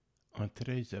On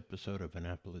today's episode of An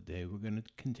Apple a Day, we're going to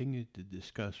continue to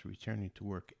discuss returning to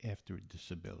work after a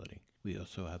disability. We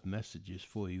also have messages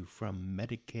for you from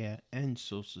Medicare and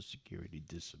Social Security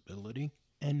disability,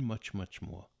 and much, much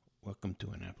more. Welcome to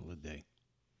An Apple a Day.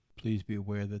 Please be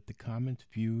aware that the comments,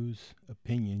 views,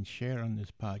 opinions shared on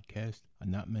this podcast are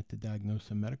not meant to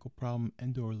diagnose a medical problem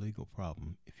and or legal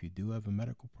problem. If you do have a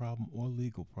medical problem or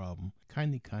legal problem,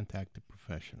 kindly contact a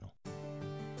professional.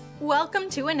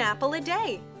 Welcome to An Apple a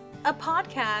Day, a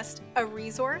podcast, a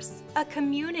resource, a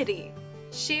community.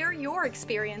 Share your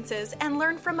experiences and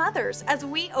learn from others as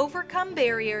we overcome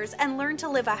barriers and learn to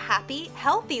live a happy,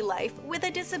 healthy life with a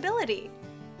disability.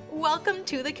 Welcome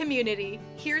to the community.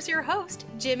 Here's your host,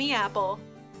 Jimmy Apple.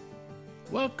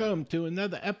 Welcome to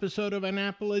another episode of An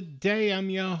Apple a Day.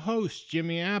 I'm your host,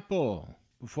 Jimmy Apple.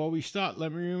 Before we start,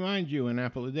 let me remind you, An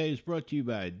Apple a Day is brought to you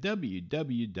by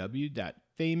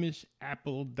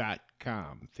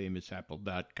www.famousapple.com.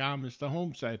 Famousapple.com is the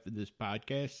home site for this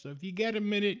podcast, so if you get a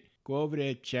minute, go over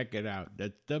there, check it out.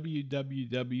 That's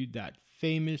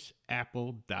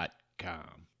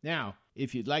www.famousapple.com. Now,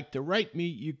 if you'd like to write me,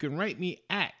 you can write me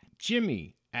at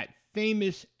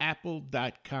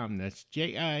Jimmy@famousapple.com. That's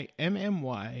Jimmy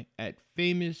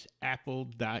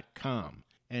 @famousapple.com.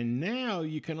 And now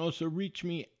you can also reach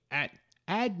me at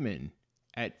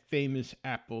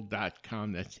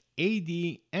admin@famousapple.com. That's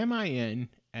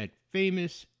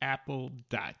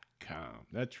ADMIN@famousapple.com.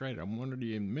 That's right, I'm one of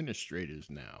the administrators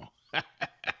now.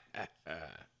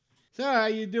 So how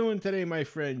you doing today, my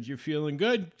friends? You feeling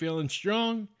good? Feeling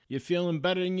strong? You feeling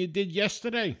better than you did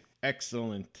yesterday?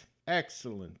 Excellent.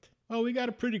 Excellent. Well, we got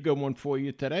a pretty good one for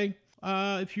you today.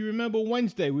 If you remember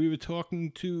Wednesday, we were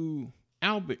talking to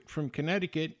Albert from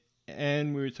Connecticut,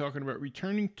 and we were talking about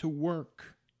returning to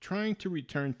work, trying to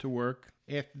return to work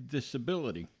after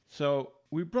disability. So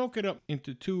we broke it up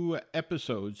into two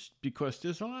episodes because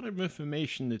there's a lot of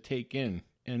information to take in.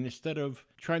 And instead of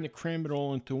trying to cram it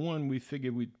all into one, we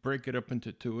figured we'd break it up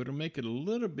into two. It'll make it a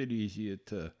little bit easier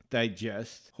to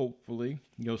digest, hopefully.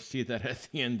 You'll see that at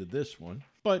the end of this one.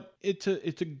 But it's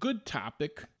a good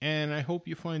topic, and I hope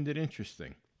you find it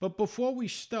interesting. But before we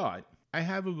start, I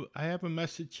have a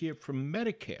message here from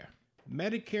Medicare.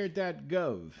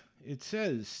 Medicare.gov. It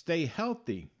says, stay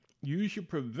healthy. Use your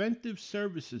preventive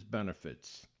services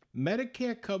benefits.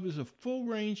 Medicare covers a full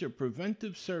range of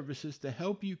preventive services to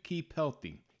help you keep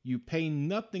healthy. You pay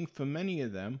nothing for many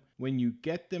of them when you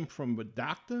get them from a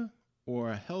doctor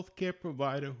or a healthcare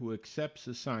provider who accepts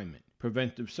assignment.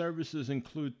 Preventive services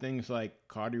include things like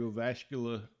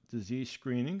cardiovascular disease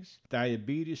screenings,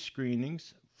 diabetes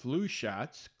screenings, flu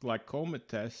shots, glaucoma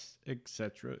tests,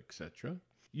 etc., etc.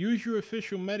 Use your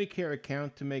official Medicare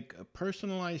account to make a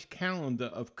personalized calendar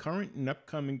of current and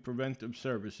upcoming preventive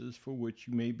services for which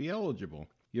you may be eligible.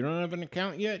 You don't have an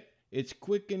account yet? It's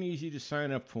quick and easy to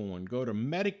sign up for one. Go to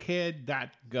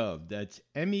Medicare.gov. That's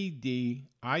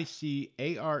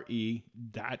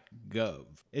MEDICARE.gov.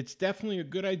 It's definitely a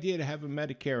good idea to have a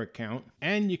Medicare account,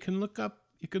 and you can look up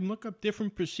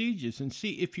different procedures and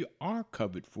see if you are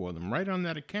covered for them right on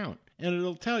that account. And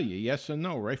it'll tell you yes or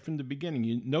no right from the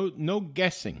beginning. No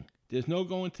guessing. There's no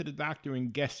going to the doctor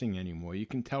and guessing anymore. You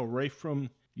can tell right from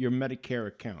your Medicare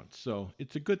account. So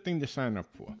it's a good thing to sign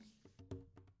up for.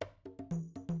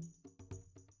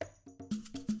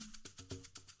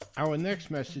 Our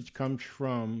next message comes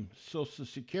from Social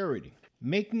Security.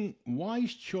 Making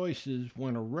wise choices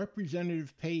when a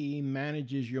representative payee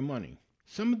manages your money.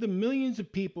 Some of the millions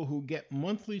of people who get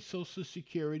monthly Social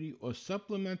Security or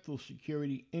supplemental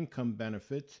security income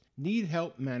benefits need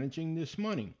help managing this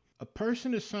money. A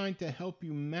person assigned to help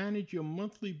you manage your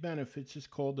monthly benefits is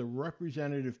called a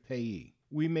representative payee.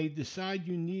 We may decide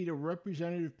you need a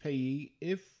representative payee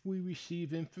if we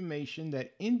receive information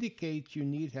that indicates you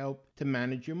need help to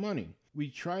manage your money. We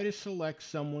try to select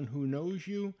someone who knows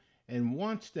you and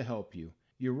wants to help you.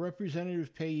 Your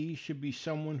representative payee should be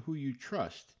someone who you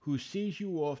trust, who sees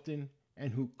you often,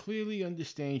 and who clearly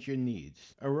understands your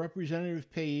needs. A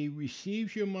representative payee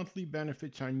receives your monthly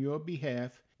benefits on your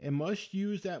behalf and must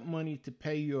use that money to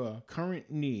pay your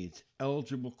current needs.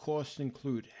 Eligible costs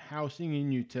include housing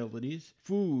and utilities,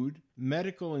 food,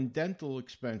 medical and dental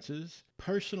expenses,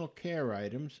 personal care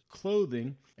items,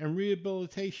 clothing, and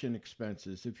rehabilitation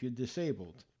expenses if you're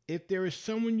disabled. If there is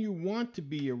someone you want to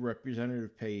be your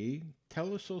representative payee,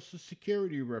 tell a Social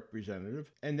Security representative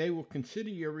and they will consider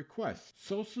your request.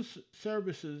 Social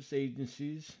services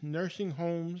agencies, nursing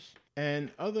homes,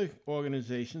 and other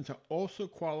organizations are also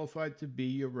qualified to be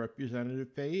your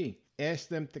representative payee. Ask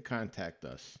them to contact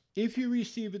us. If you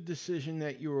receive a decision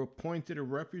that you are appointed a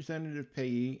representative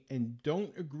payee and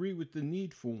don't agree with the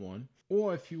need for one,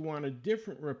 or if you want a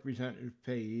different representative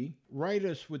payee, write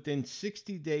us within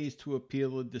 60 days to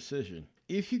appeal the decision.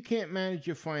 If you can't manage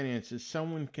your finances,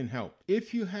 someone can help.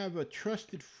 If you have a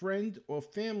trusted friend or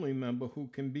family member who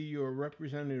can be your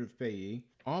representative payee,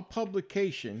 our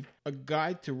publication, A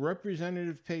Guide to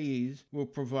Representative Payees, will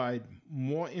provide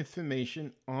more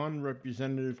information on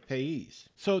representative payees.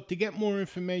 So to get more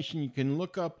information, you can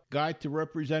look up Guide to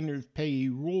Representative Payee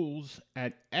Rules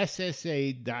at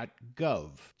ssa.gov.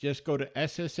 Just go to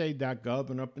ssa.gov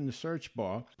and up in the search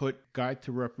bar, put Guide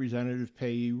to Representative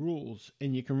Payee Rules,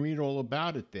 and you can read all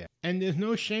about it there. And there's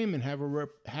no shame in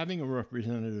having a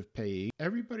representative payee.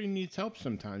 Everybody needs help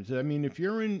sometimes. I mean, if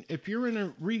you're in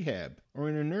a rehab or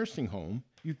in a nursing home,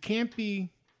 you can't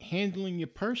be handling your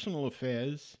personal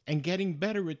affairs and getting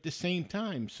better at the same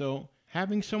time. So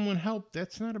having someone help,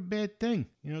 that's not a bad thing.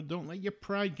 Don't let your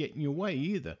pride get in your way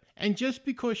either. And just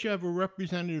because you have a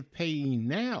representative payee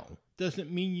now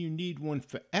doesn't mean you need one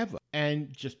forever.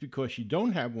 And just because you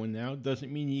don't have one now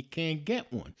doesn't mean you can't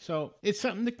get one. So it's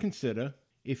something to consider.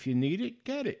 If you need it,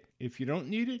 get it. If you don't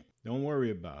need it, don't worry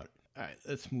about it. All right,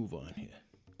 let's move on here.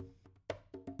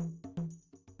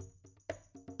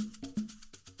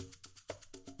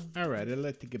 All right, I'd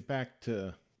like to get back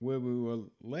to where we were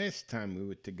last time we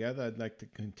were together. I'd like to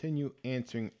continue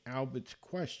answering Albert's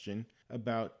question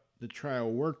about the trial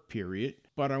work period,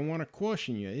 but I want to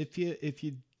caution you, if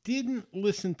you didn't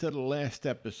listen to the last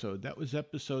episode, that was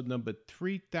episode number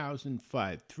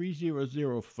 3005.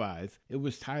 It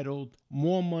was titled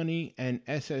More Money and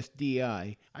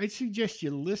SSDI. I'd suggest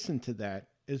you listen to that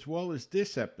as well as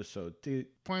this episode to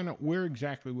find out where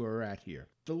exactly we're at here.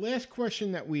 The last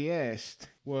question that we asked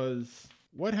was,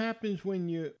 what happens when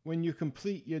you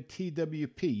complete your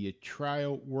TWP, your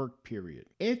trial work period?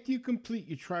 After you complete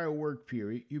your trial work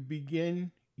period, you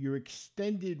begin your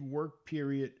extended work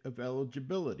period of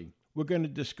eligibility. We're going to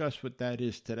discuss what that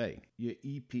is today, your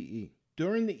EPE.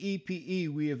 During the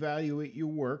EPE, we evaluate your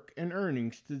work and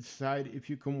earnings to decide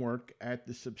if you can work at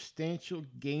the Substantial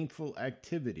Gainful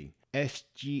Activity,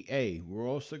 SGA. We're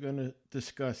also going to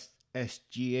discuss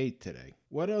SGA today.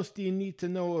 What else do you need to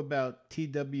know about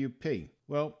TWP?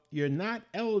 Well, you're not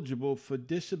eligible for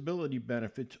disability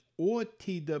benefits or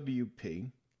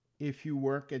TWP if you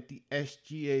work at the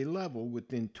SGA level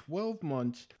within 12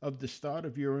 months of the start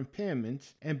of your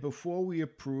impairments and before we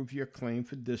approve your claim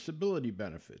for disability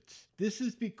benefits. This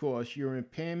is because your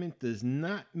impairment does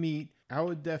not meet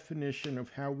our definition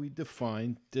of how we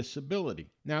define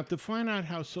disability. Now, to find out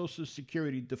how Social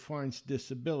Security defines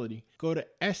disability, go to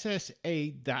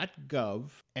ssa.gov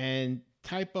and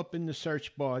type up in the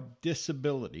search bar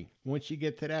disability. Once you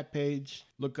get to that page,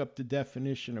 look up the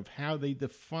definition of how they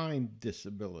define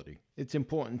disability. It's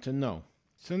important to know.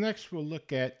 So next we'll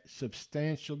look at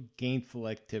substantial gainful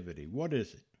activity. What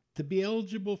is it? To be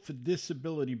eligible for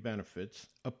disability benefits,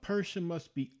 a person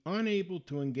must be unable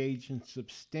to engage in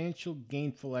substantial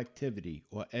gainful activity,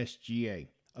 or SGA.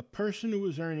 A person who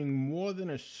is earning more than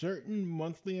a certain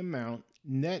monthly amount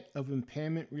net of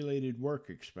impairment-related work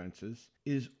expenses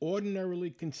is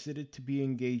ordinarily considered to be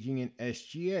engaging in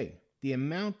SGA. The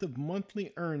amount of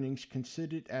monthly earnings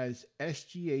considered as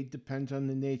SGA depends on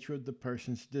the nature of the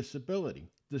person's disability.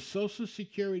 The Social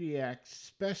Security Act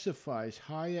specifies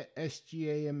higher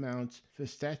SGA amounts for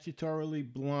statutorily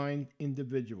blind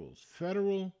individuals.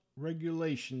 Federal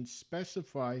regulations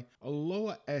specify a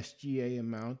lower SGA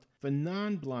amount for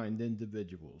non-blind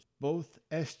individuals. Both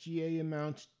SGA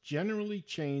amounts generally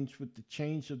change with the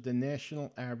change of the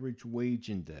National Average Wage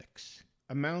Index.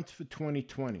 Amounts for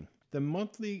 2020. The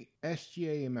monthly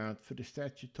SGA amount for the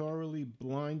statutorily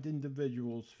blind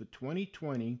individuals for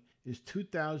 2020 is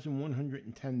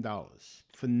 $2,110.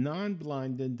 For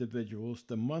non-blind individuals,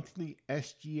 the monthly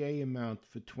SGA amount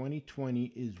for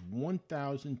 2020 is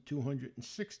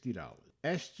 $1,260.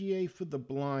 SGA for the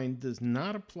blind does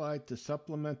not apply to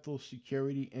Supplemental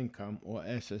Security Income or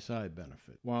SSI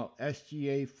benefit, while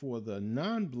SGA for the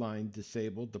non-blind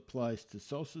disabled applies to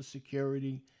Social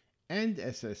Security and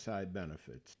SSI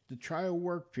benefits. The trial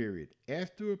work period.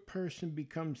 After a person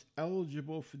becomes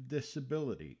eligible for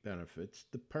disability benefits,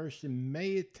 the person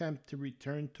may attempt to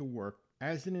return to work.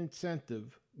 As an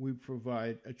incentive, we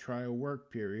provide a trial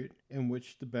work period in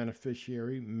which the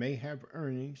beneficiary may have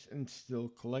earnings and still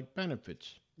collect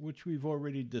benefits, which we've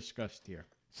already discussed here.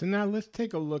 So now let's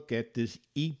take a look at this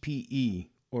EPE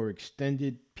or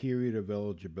extended period of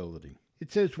eligibility.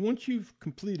 It says once you've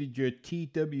completed your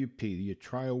TWP, your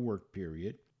trial work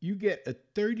period, you get a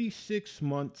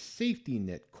 36-month safety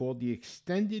net called the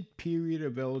extended period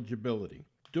of eligibility.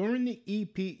 During the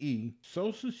EPE,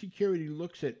 Social Security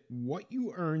looks at what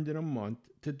you earned in a month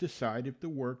to decide if the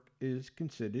work is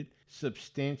considered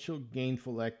substantial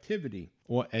gainful activity,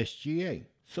 or SGA.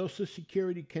 Social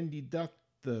Security can deduct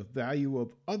the value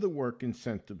of other work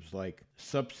incentives like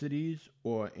subsidies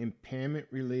or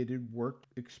impairment-related work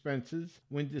expenses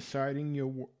when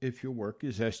deciding if your work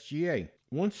is SGA.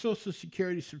 Once Social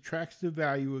Security subtracts the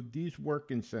value of these work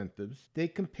incentives, they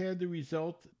compare the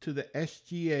result to the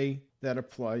SGA that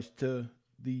applies to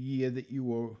the year that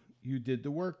you did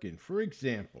the work in. For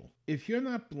example, if you're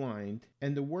not blind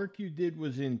and the work you did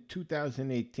was in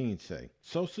 2018, say,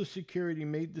 Social Security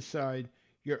may decide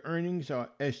your earnings are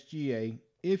SGA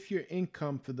if your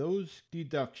income for those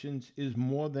deductions is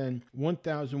more than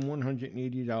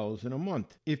 $1,180 in a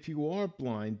month. If you are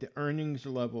blind, the earnings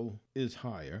level is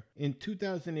higher. In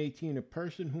 2018, a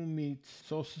person who meets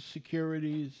Social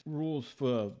Security's rules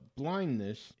for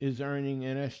blindness is earning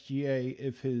an SGA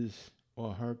if his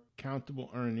or her countable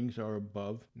earnings are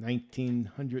above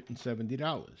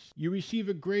 $1,970. You receive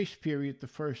a grace period the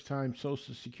first time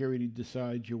Social Security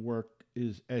decides your work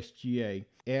is SGA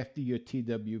after your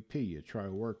TWP, your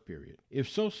trial work period. If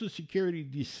Social Security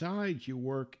decides your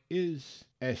work is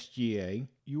SGA,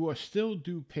 you are still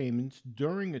due payments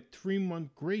during a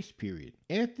 3-month grace period.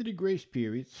 After the grace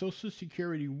period, Social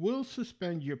Security will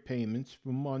suspend your payments for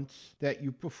months that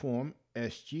you perform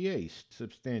SGA,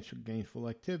 substantial gainful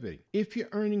activity. If your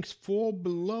earnings fall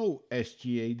below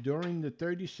SGA during the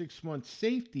 36-month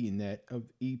safety net of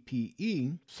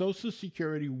EPE, Social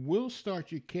Security will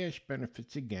start your cash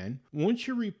benefits again once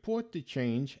you report the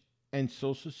change and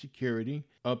Social Security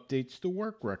updates the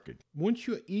work record. Once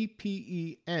your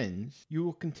EPE ends, you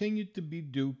will continue to be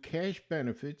due cash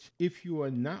benefits if you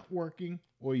are not working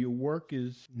or your work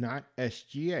is not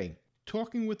SGA.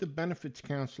 Talking with a benefits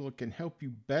counselor can help you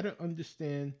better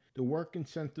understand the work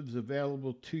incentives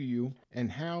available to you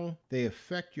and how they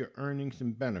affect your earnings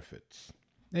and benefits.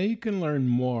 Now you can learn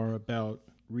more about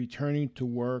returning to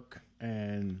work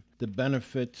and the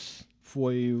benefits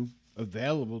for you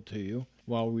available to you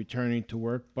while returning to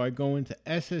work by going to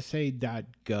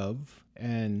ssa.gov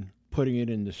and putting it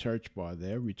in the search bar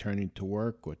there, returning to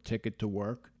work or ticket to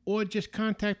work, or just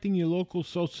contacting your local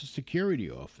Social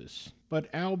Security office. But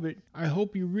Albert, I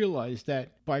hope you realize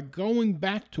that by going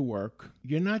back to work,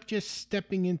 you're not just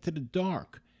stepping into the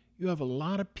dark. You have a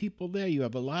lot of people there. You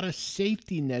have a lot of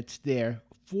safety nets there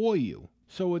for you.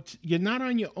 So you're not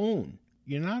on your own.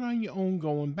 You're not on your own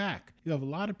going back. You have a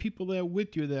lot of people there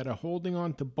with you that are holding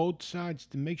on to both sides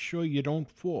to make sure you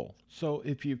don't fall. So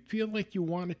if you feel like you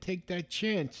want to take that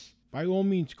chance, by all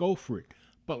means, go for it.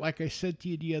 But like I said to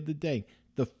you the other day,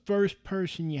 the first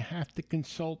person you have to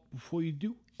consult before you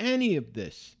do any of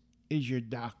this is your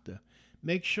doctor.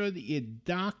 Make sure that your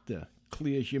doctor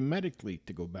clears you medically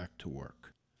to go back to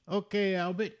work. Okay,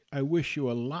 Albert, I wish you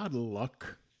a lot of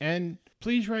luck. And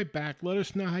please write back. Let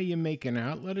us know how you're making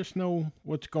out. Let us know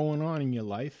what's going on in your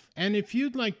life. And if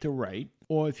you'd like to write,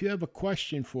 or if you have a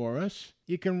question for us,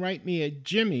 you can write me at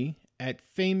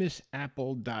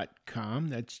jimmy@famousapple.com.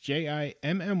 That's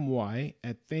JIMMY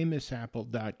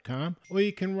 @famousapple.com. Or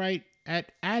you can write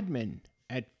at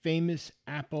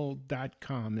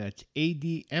admin@famousapple.com. That's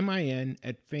ADMIN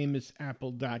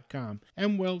 @famousapple.com.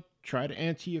 And we'll try to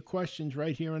answer your questions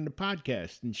right here on the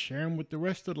podcast and share them with the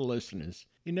rest of the listeners.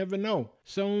 You never know.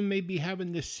 Someone may be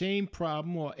having the same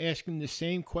problem or asking the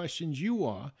same questions you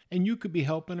are, and you could be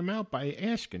helping them out by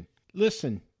asking.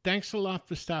 Listen, thanks a lot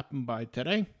for stopping by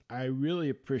today. I really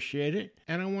appreciate it.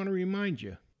 And I want to remind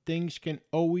you, things can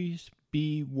always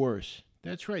be worse.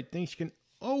 That's right, things can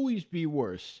always be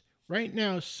worse. Right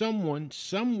now, someone,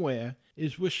 somewhere,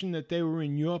 is wishing that they were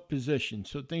in your position,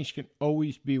 so things can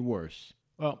always be worse.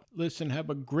 Well, listen, have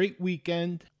a great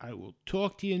weekend. I will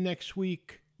talk to you next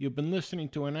week. You've been listening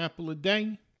to An Apple a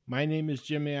Day. My name is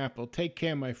Jimmy Apple. Take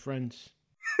care, my friends.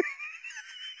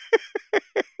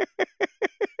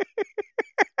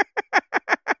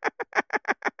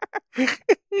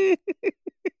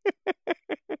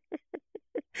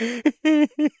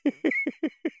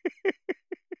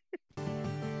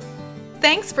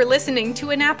 Thanks for listening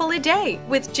to An Apple a Day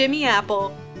with Jimmy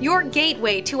Apple, your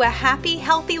gateway to a happy,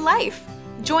 healthy life.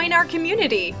 Join our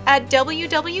community at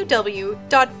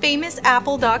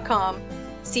www.famousapple.com.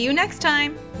 See you next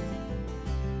time.